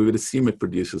strange because we would assume it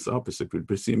produces the opposite. We'd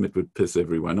presume it would piss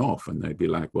everyone off and they'd be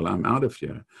like, well, I'm out of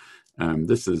here.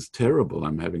 This is terrible.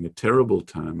 I'm having a terrible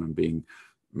time.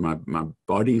 My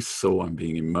body's sore. I'm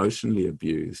being emotionally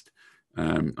abused.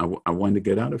 I want to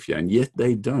get out of here. And yet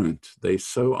they don't. They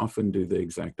so often do the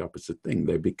exact opposite thing.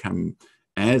 They become,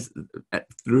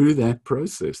 through that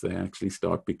process, they actually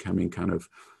start becoming kind of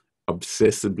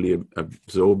obsessively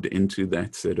absorbed into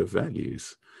that set of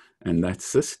values and that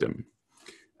system.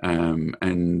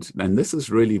 And this is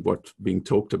really what's being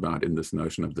talked about in this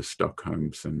notion of the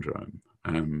Stockholm syndrome.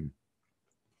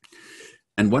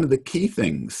 And one of the key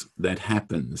things that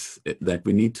happens that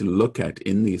we need to look at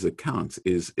in these accounts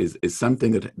is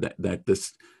something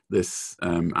that this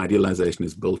idealization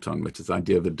is built on, which is the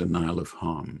idea of a denial of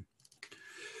harm.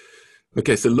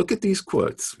 Okay, so look at these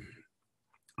quotes.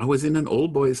 I was in an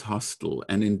all-boys hostel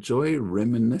and enjoy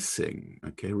reminiscing.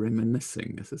 Okay,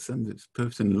 reminiscing. This is some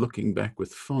person looking back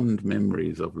with fond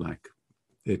memories of like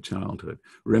their childhood,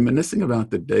 reminiscing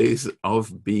about the days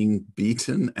of being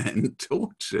beaten and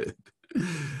tortured.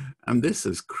 And this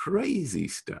is crazy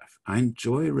stuff. I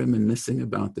enjoy reminiscing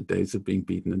about the days of being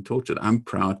beaten and tortured. I'm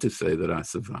proud to say that I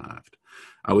survived.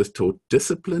 I was taught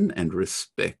discipline and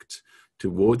respect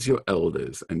towards your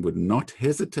elders and would not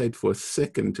hesitate for a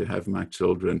second to have my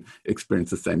children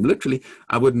experience the same. Literally,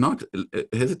 I would not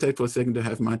hesitate for a second to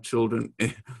have my children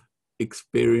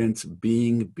experience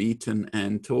being beaten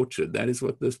and tortured. That is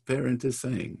what this parent is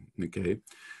saying, okay?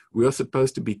 We are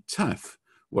supposed to be tough.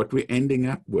 What we're ending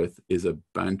up with is a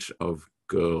bunch of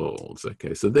girls,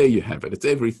 okay? So there you have it. It's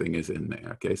everything is in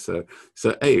there, okay? So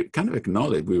kind of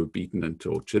acknowledge we were beaten and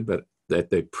tortured, but that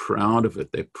they're proud of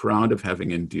it. They're proud of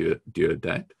having endured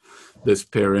that. This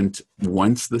parent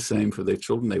wants the same for their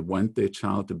children. They want their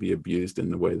child to be abused in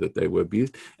the way that they were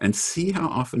abused. And see how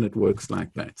often it works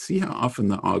like that. See how often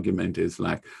the argument is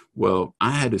like, well,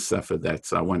 I had to suffer that,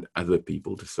 so I want other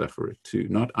people to suffer it too.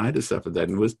 Not I had to suffer that,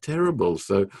 and it was terrible,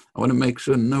 so I want to make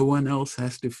sure no one else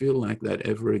has to feel like that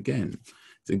ever again.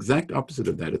 It's the exact opposite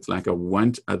of that. It's like I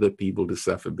want other people to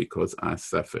suffer because I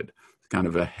suffered. It's kind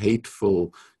of a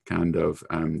hateful kind of,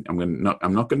 I'm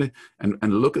not going to,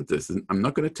 and look at this, I'm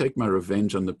not going to take my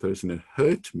revenge on the person who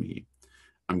hurt me.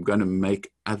 I'm going to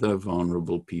make other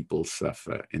vulnerable people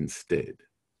suffer instead.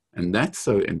 And that's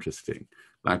so interesting.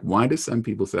 Like, why do some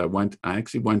people say, I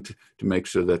actually want to make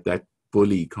sure that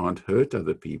bully can't hurt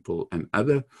other people, and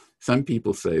some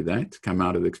people say that, come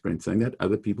out of the experience saying that,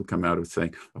 other people come out of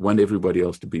saying, I want everybody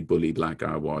else to be bullied like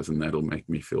I was, and that'll make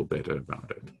me feel better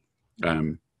about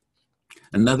it.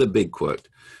 Another big quote,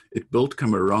 it built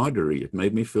camaraderie. It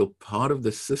made me feel part of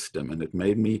the system, and it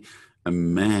made me a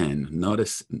man,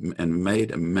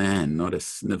 made a man, not a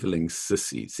sniveling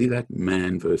sissy. See that?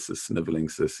 Man versus sniveling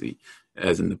sissy,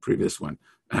 as in the previous one,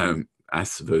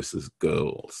 us versus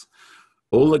girls.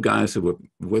 All the guys who were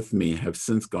with me have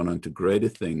since gone on to greater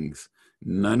things.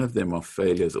 None of them are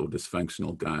failures or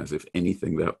dysfunctional guys. If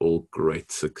anything, they're all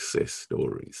great success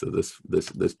stories. So this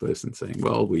person saying,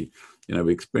 well, we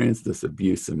experienced this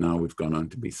abuse and now we've gone on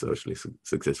to be socially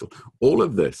successful. All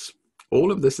of this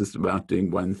is about doing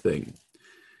one thing,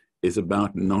 is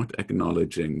about not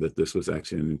acknowledging that this was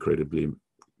actually an incredibly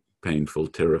painful,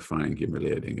 terrifying,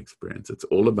 humiliating experience. It's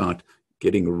all about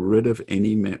getting rid of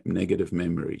any negative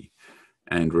memory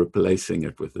and replacing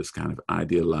it with this kind of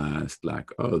idealized,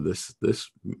 like, oh, this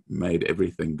made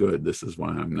everything good. This is why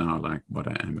I'm now like what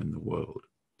I am in the world.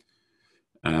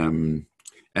 And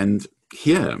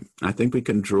here, I think we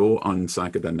can draw on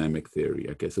psychodynamic theory.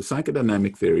 Okay, so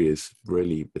psychodynamic theory is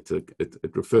really,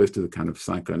 it refers to the kind of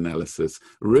psychoanalysis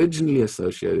originally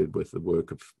associated with the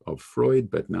work of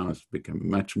Freud, but now it's become a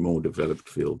much more developed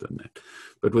field than that.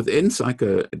 But within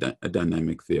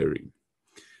psychodynamic theory,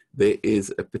 there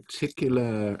is a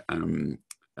particular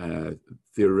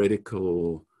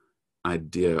theoretical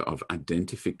idea of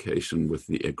identification with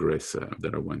the aggressor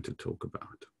that I want to talk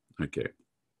about. Okay,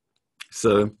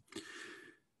 so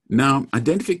now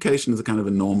identification is a kind of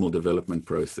a normal development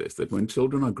process that when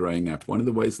children are growing up, one of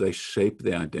the ways they shape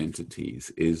their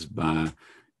identities is by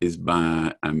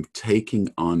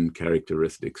taking on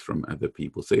characteristics from other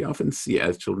people. So you often see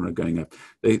as children are growing up,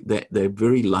 they're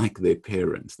very like their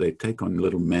parents. They take on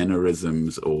little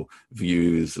mannerisms or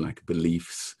views, like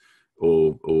beliefs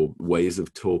or ways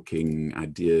of talking,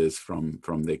 ideas from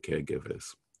their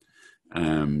caregivers.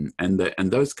 And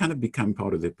those kind of become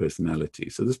part of their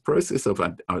personality. So this process of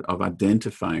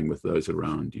identifying with those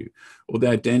around you, or they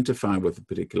identify with a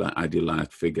particular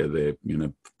idealized figure, their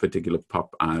particular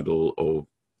pop idol or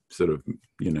sort of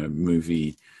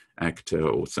movie actor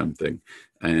or something,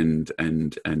 and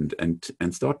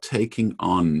start taking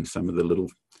on some of the little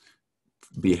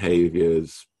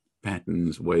behaviors,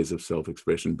 patterns, ways of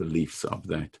self-expression, beliefs of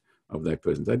that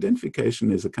person's. Identification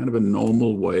is a kind of a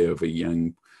normal way of a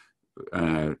young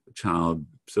child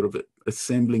sort of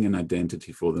assembling an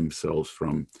identity for themselves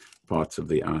from parts of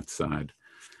the outside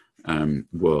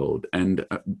world. And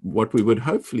what we would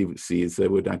hopefully see is they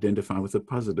would identify with the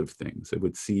positive things. They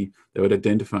would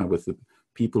identify with the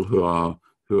people who are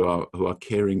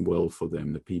caring well for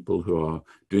them, the people who are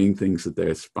doing things that they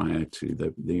aspire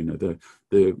to.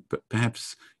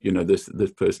 Perhaps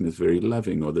this person is very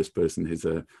loving, or this person is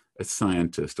a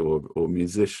scientist or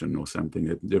musician or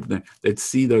something. They'd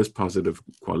see those positive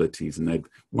qualities and they'd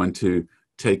want to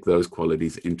take those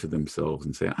qualities into themselves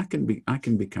and say, I can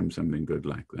become something good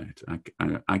like that.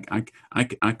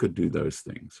 I could do those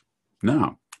things.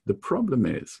 Now, the problem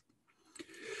is,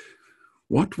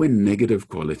 what when negative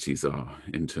qualities are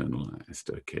internalized,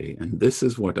 okay? And this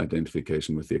is what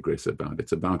identification with the aggressor about.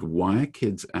 It's about why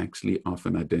kids actually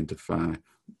often identify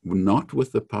not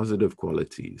with the positive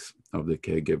qualities of the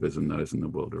caregivers and those in the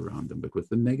world around them, but with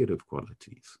the negative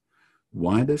qualities.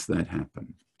 Why does that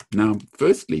happen? Now,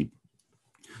 firstly,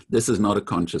 this is not a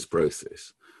conscious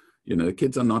process. The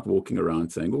kids are not walking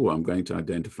around saying, oh, I'm going to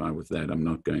identify with that. I'm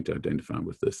not going to identify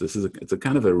with this. It's a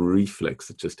kind of a reflex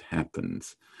that just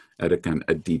happens at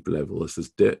a deep level.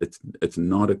 It's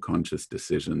not a conscious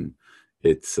decision.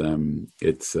 It's kind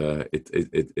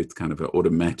of an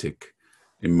automatic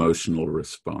emotional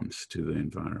response to the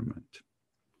environment.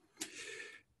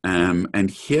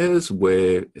 And here's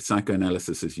where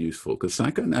psychoanalysis is useful, because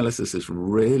psychoanalysis is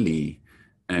really,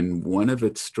 and one of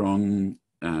its strong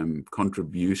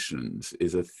contributions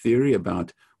is a theory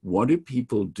about what do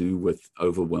people do with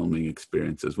overwhelming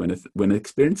experiences. When an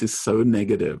experience is so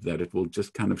negative that it will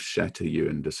just kind of shatter you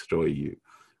and destroy you,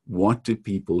 what do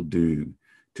people do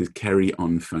to carry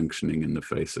on functioning in the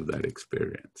face of that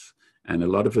experience? And a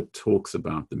lot of it talks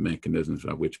about the mechanisms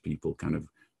by which people kind of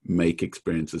make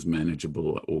experiences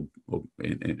manageable or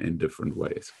in different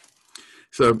ways.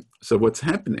 So what's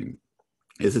happening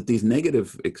is that these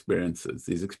negative experiences,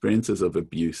 these experiences of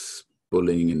abuse,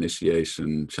 bullying,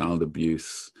 initiation, child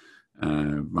abuse,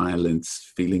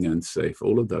 violence, feeling unsafe,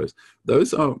 all of those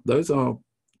are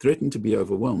threatened to be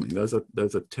overwhelming. Those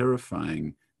are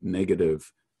terrifying,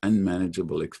 negative,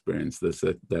 unmanageable experiences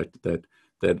that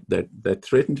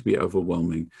threaten to be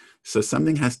overwhelming. So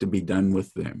something has to be done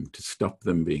with them to stop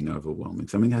them being overwhelming.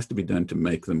 Something has to be done to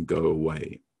make them go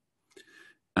away.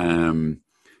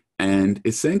 And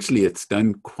essentially, it's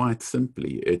done quite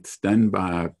simply. It's done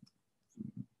by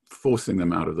forcing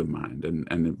them out of the mind.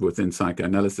 And within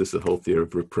psychoanalysis, the whole theory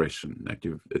of repression, that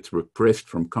it's repressed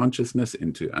from consciousness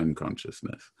into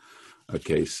unconsciousness.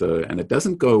 Okay, and it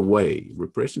doesn't go away.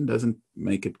 Repression doesn't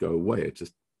make it go away. It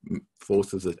just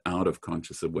forces it out of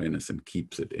conscious awareness and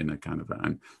keeps it in a kind of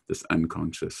this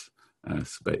unconscious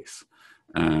space.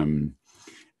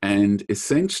 And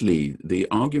essentially, the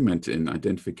argument in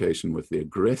identification with the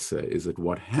aggressor is that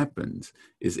what happens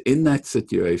is in that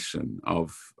situation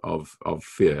of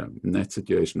fear, in that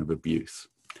situation of abuse,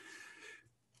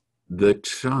 the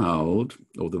child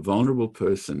or the vulnerable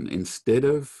person, instead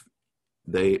of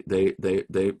they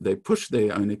push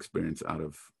their own experience out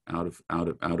of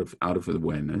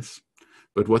awareness,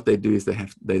 but what they do is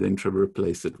they then try to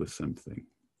replace it with something.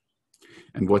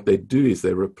 And what they do is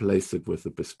they replace it with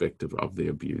the perspective of the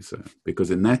abuser,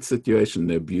 because in that situation,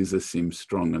 the abuser seems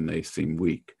strong and they seem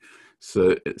weak.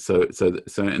 So,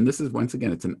 and this is, once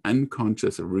again, it's an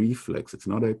unconscious reflex. It's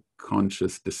not a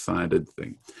conscious, decided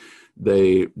thing.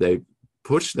 They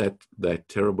push that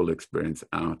terrible experience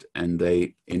out, and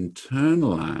they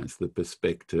internalize the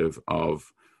perspective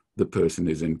of the person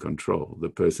who's in control, the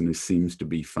person who seems to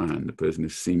be fine, the person who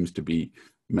seems to be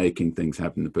making things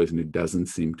happen, the person who doesn't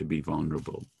seem to be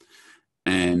vulnerable.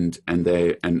 And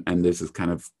there's this kind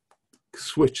of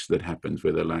switch that happens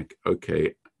where they're like,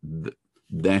 okay,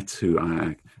 that's who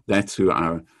I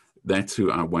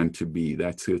want to be.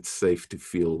 That's who it's safe to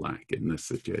feel like in this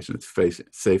situation. It's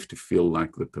safe to feel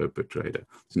like the perpetrator.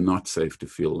 It's not safe to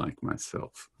feel like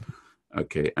myself.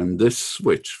 Okay, and this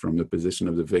switch from the position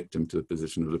of the victim to the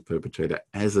position of the perpetrator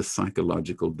as a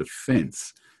psychological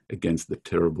defense against the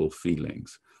terrible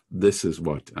feelings, this is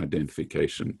what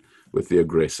identification with the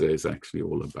aggressor is actually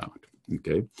all about.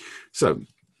 Okay, so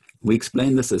we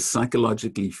explain this as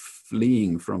psychologically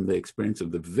fleeing from the experience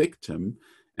of the victim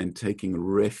and taking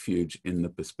refuge in the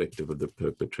perspective of the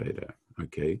perpetrator.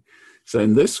 Okay, so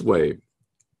in this way,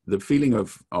 the feeling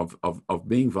of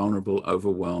being vulnerable,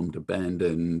 overwhelmed,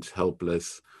 abandoned,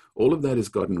 helpless, all of that is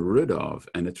gotten rid of,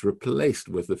 and it's replaced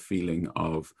with the feeling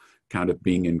of kind of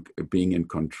being in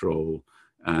control,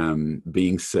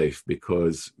 being safe,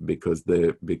 because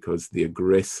the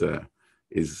aggressor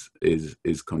is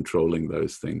controlling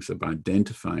those things. So by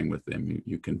identifying with them,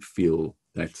 you can feel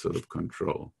that sort of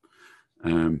control.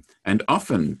 And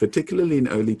often, particularly in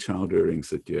early child rearing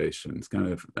situations,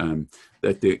 kind of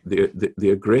that the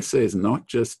aggressor is not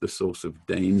just the source of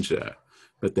danger,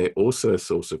 but they're also a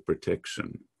source of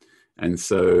protection. And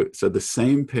so the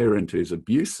same parent who's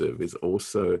abusive is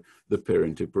also the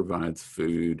parent who provides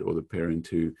food, or the parent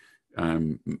who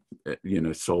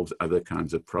solves other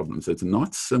kinds of problems. It's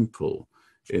not simple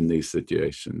in these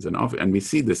situations. And we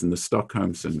see this in the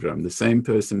Stockholm syndrome. The same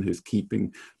person who's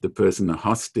keeping the person a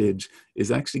hostage is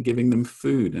actually giving them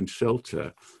food and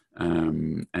shelter,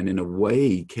 and in a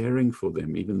way caring for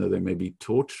them, even though they may be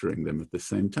torturing them at the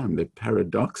same time. They're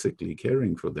paradoxically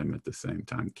caring for them at the same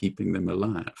time, keeping them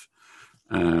alive.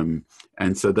 And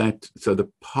so the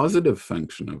positive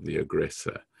function of the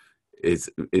aggressor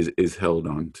is held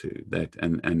on to that,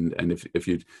 and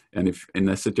if in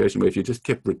a situation where if you just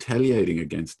kept retaliating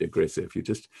against the aggressor, if you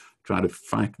just try to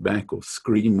fight back or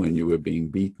scream when you were being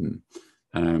beaten,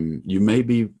 you may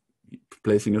be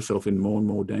placing yourself in more and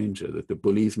more danger, that the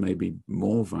bullies may be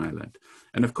more violent.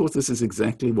 And of course, this is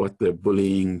exactly what the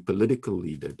bullying political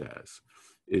leader does,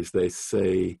 is they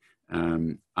say,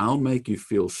 I'll make you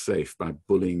feel safe by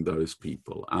bullying those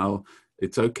people.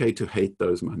 It's okay to hate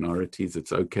those minorities.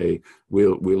 It's okay.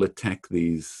 We'll attack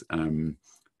these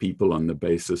people on the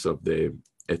basis of their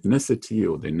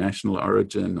ethnicity or their national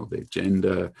origin or their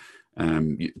gender.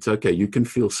 It's okay. You can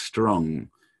feel strong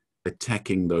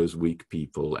attacking those weak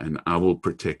people, and I will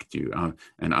protect you.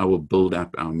 And I will build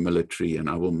up our military, and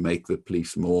I will make the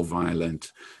police more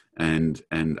violent, and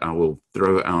I will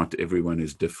throw out everyone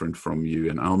who's different from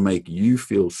you, and I'll make you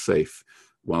feel safe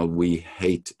while we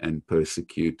hate and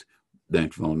persecute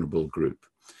that vulnerable group.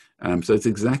 So it's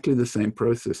exactly the same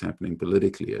process happening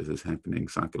politically as is happening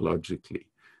psychologically.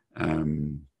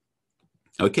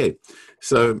 Okay,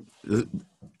 so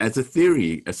as a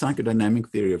theory, a psychodynamic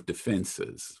theory of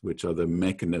defenses, which are the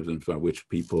mechanisms by which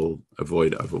people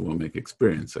avoid overwhelming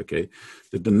experience, okay?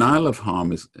 The denial of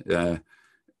harm is, the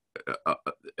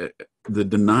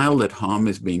denial that harm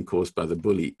is being caused by the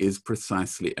bully is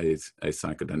precisely a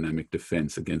psychodynamic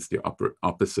defense against the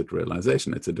opposite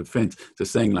realization. It's a defense. So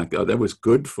saying like, oh, that was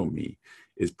good for me,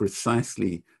 is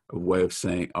precisely a way of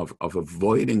saying, of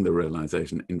avoiding the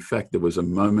realization. In fact, there was a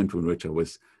moment in which I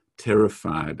was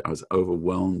terrified. I was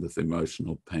overwhelmed with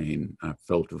emotional pain. I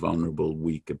felt vulnerable,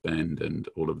 weak, abandoned,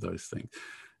 all of those things.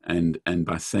 And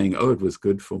by saying, oh, it was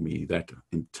good for me, that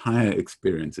entire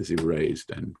experience is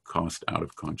erased and cast out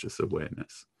of conscious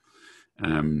awareness.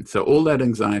 So all that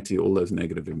anxiety, all those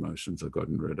negative emotions are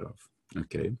gotten rid of,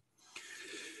 okay?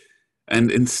 And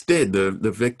instead,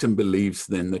 the victim believes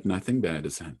then that nothing bad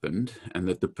has happened and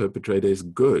that the perpetrator is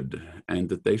good and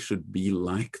that they should be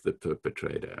like the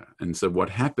perpetrator. And so what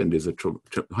happened is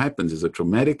happens is a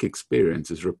traumatic experience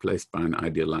is replaced by an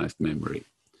idealized memory.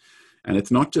 And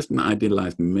it's not just an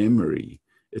idealized memory,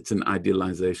 it's an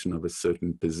idealization of a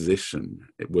certain position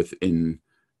within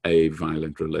a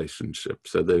violent relationship.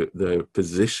 So the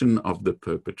position of the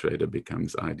perpetrator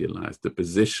becomes idealized. The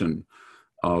position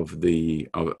of the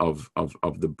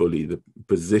bully, the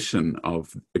position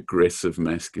of aggressive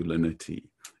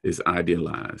masculinity is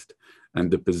idealized,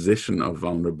 and the position of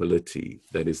vulnerability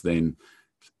that is then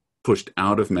pushed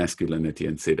out of masculinity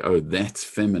and said, oh, that's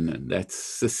feminine, that's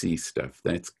sissy stuff,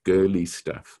 that's girly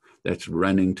stuff, that's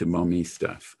running to mommy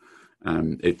stuff.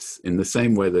 It's in the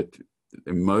same way that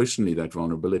emotionally that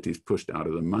vulnerability is pushed out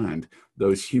of the mind,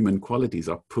 those human qualities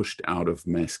are pushed out of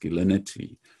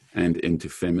masculinity and into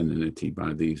femininity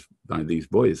by these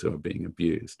boys who are being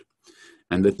abused.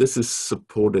 And that this is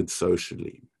supported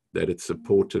socially, that it's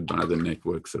supported by the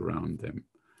networks around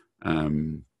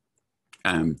them.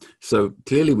 So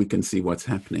clearly we can see what's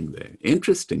happening there.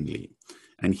 Interestingly,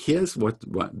 and here's what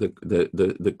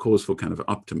the cause for kind of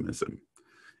optimism,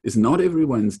 is not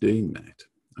everyone's doing that.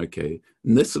 Okay,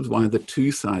 and this is why the two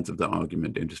sides of the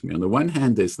argument interest me. On the one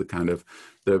hand, there's the kind of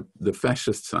the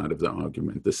fascist side of the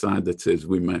argument, the side that says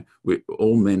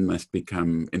all men must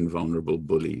become invulnerable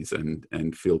bullies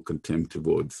and feel contempt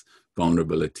towards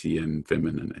vulnerability and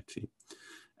femininity.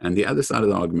 And the other side of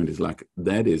the argument is like,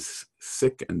 that is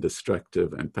sick and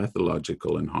destructive and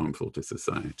pathological and harmful to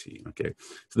society. Okay,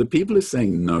 so the people are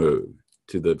saying no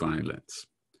to the violence.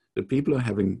 The people are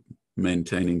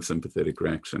maintaining sympathetic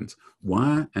reactions.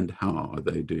 Why and how are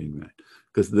they doing that?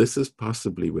 Because this is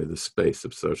possibly where the space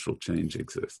of social change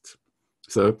exists.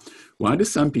 So why do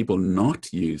some people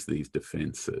not use these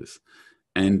defenses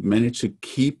and manage to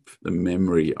keep the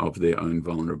memory of their own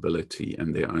vulnerability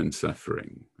and their own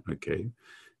suffering? Okay.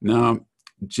 Now,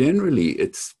 generally,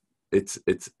 it's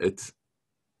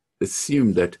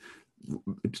assumed that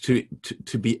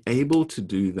to be able to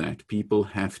do that, people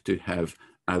have to have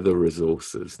other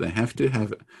resources. They have to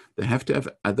have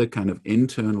other kind of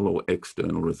internal or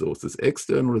external resources.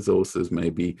 External resources may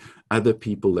be other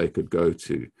people they could go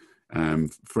to,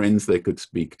 friends they could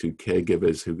speak to,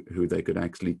 caregivers who they could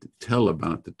actually tell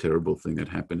about the terrible thing that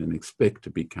happened and expect to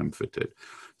be comforted,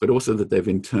 but also that they've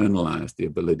internalized the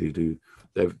ability to,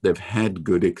 they've had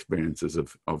good experiences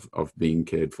of being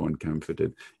cared for and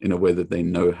comforted in a way that they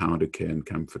know how to care and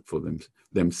comfort for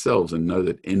themselves, and know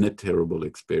that in a terrible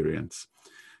experience,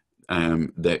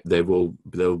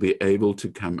 they'll be able to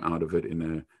come out of it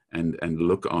and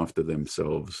look after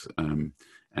themselves, and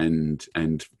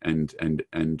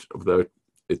although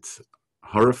it's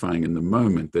horrifying in the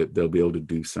moment, that they'll be able to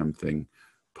do something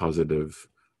positive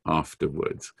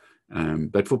afterwards.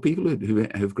 But for people who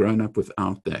have grown up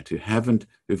without that, who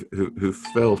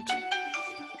felt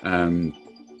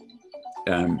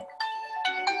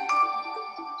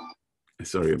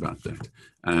sorry about that,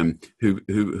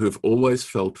 who've always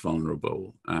felt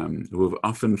vulnerable, who have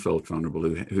often felt vulnerable,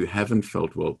 who haven't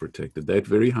felt well protected, they're at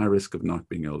very high risk of not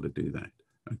being able to do that.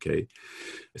 Okay,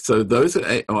 so those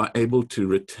are able to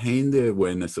retain their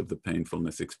awareness of the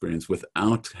painfulness experience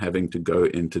without having to go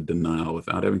into denial,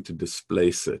 without having to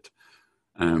displace it.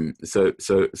 So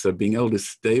being able to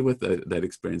stay with that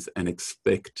experience and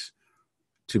expect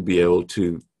to be able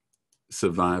to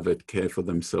survive it, care for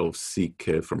themselves, seek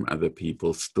care from other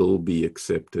people, still be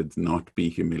accepted, not be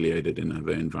humiliated in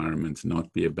other environments,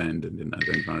 not be abandoned in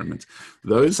other environments.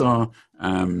 Those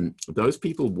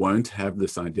people won't have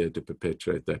this idea to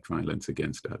perpetuate that violence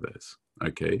against others.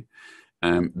 Okay,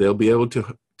 they'll be able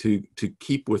to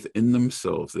keep within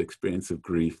themselves the experience of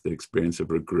grief, the experience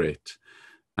of regret.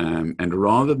 And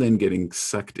rather than getting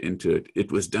sucked into it,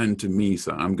 it was done to me,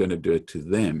 so I'm going to do it to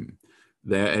them,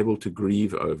 they're able to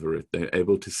grieve over it. They're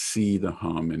able to see the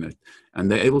harm in it. And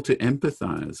they're able to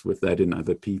empathize with that in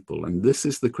other people. And this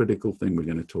is the critical thing we're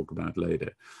going to talk about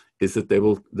later, is that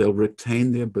they'll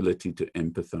retain the ability to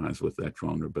empathize with that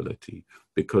vulnerability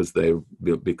because they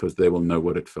will know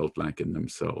what it felt like in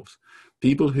themselves.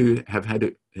 People who have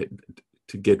had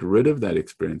to get rid of that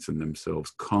experience in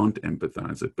themselves can't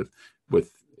empathize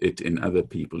with it in other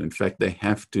people. In fact, they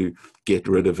have to get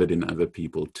rid of it in other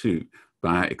people too,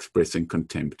 by expressing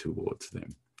contempt towards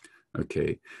them.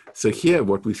 Okay, so here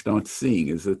what we start seeing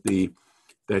is that the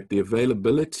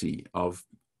availability of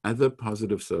other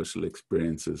positive social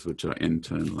experiences which are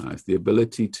internalized, the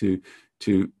ability to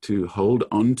hold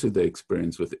on to the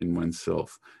experience within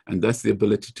oneself, and thus the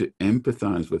ability to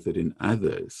empathize with it in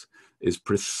others, is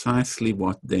precisely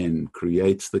what then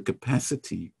creates the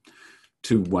capacity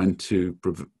to want to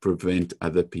prevent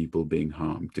other people being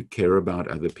harmed, to care about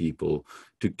other people,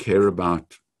 to care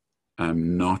about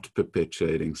not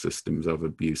perpetuating systems of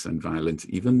abuse and violence,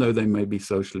 even though they may be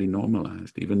socially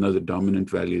normalized, even though the dominant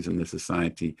values in the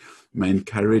society may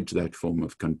encourage that form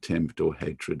of contempt or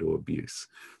hatred or abuse,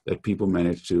 that people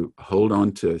manage to hold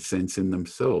on to a sense in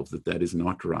themselves that that is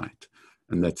not right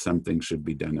and that something should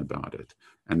be done about it,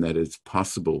 and that it's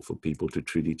possible for people to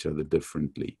treat each other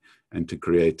differently and to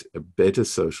create a better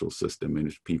social system in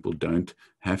which people don't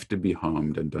have to be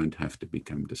harmed and don't have to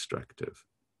become destructive.